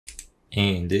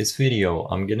In this video,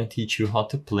 I'm gonna teach you how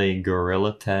to play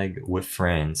Gorilla Tag with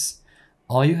friends.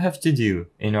 All you have to do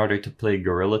in order to play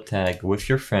Gorilla Tag with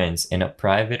your friends in a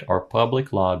private or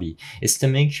public lobby is to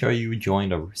make sure you join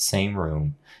the same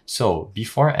room. So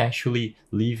before actually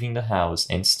leaving the house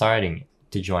and starting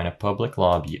to join a public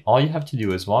lobby, all you have to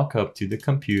do is walk up to the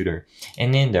computer,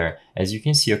 and in there, as you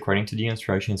can see according to the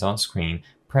instructions on screen,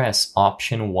 press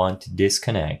option 1 to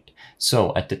disconnect.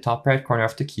 So at the top right corner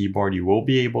of the keyboard, you will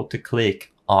be able to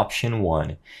click option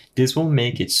 1. This will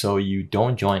make it so you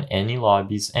don't join any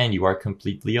lobbies and you are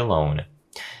completely alone.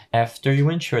 After you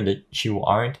ensure that you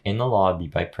aren't in the lobby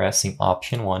by pressing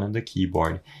option 1 on the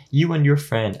keyboard, you and your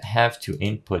friend have to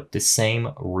input the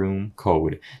same room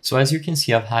code. So as you can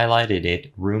see, I've highlighted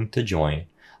it, room to join.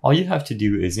 All you have to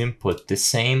do is input the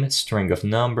same string of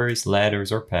numbers,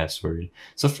 letters, or password.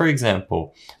 So for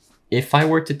example, if I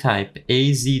were to type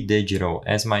AZ Digital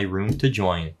as my room to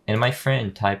join, and my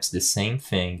friend types the same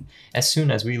thing, as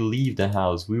soon as we leave the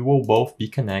house, we will both be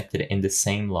connected in the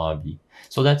same lobby.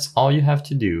 So that's all you have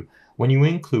to do. When you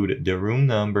include the room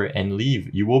number and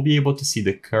leave, you will be able to see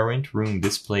the current room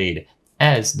displayed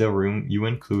as the room you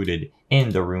included in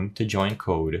the room to join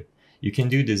code. You can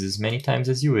do this as many times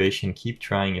as you wish and keep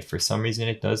trying if for some reason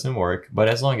it doesn't work, but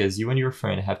as long as you and your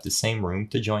friend have the same room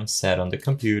to join set on the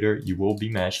computer, you will be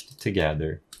matched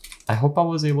together. I hope I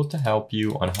was able to help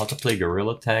you on how to play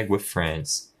Gorilla Tag with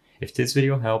friends. If this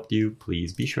video helped you,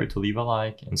 please be sure to leave a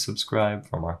like and subscribe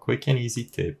for more quick and easy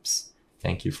tips.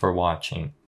 Thank you for watching.